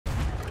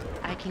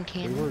making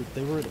candy?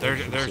 They were. They're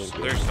sunk.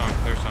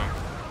 They're sunk.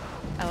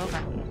 Oh,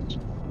 okay.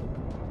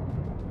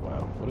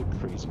 Wow, what a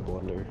crazy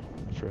blunder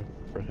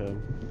for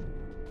him.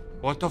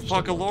 What the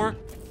fuck, Allure?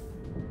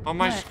 On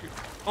my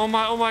oh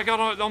my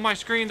god, on my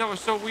screen, that was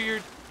so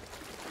weird.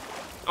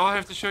 Oh, I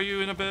have to show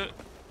you in a bit.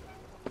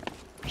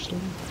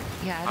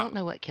 Yeah, I don't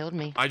know what killed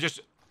me.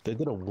 They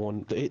did a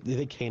one.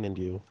 They cannoned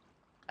you.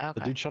 Okay.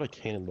 The dude shot a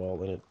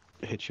cannonball and it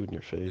hit you in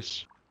your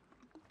face.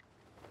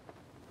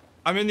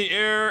 I'm in the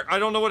air. I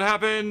don't know what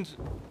happened.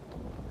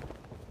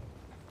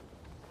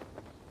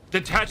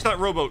 Detach that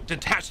rowboat.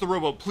 Detach the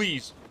rowboat,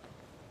 please.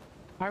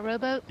 Our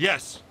rowboat?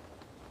 Yes.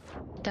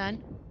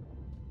 Done.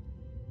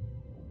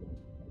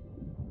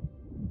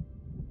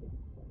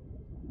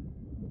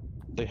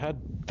 They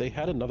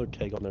had another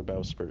keg on their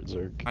bowsprit,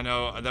 Zerk. I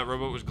know that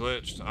rowboat was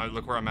glitched.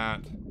 Look where I'm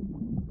at.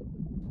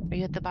 Are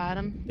you at the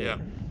bottom? Yeah.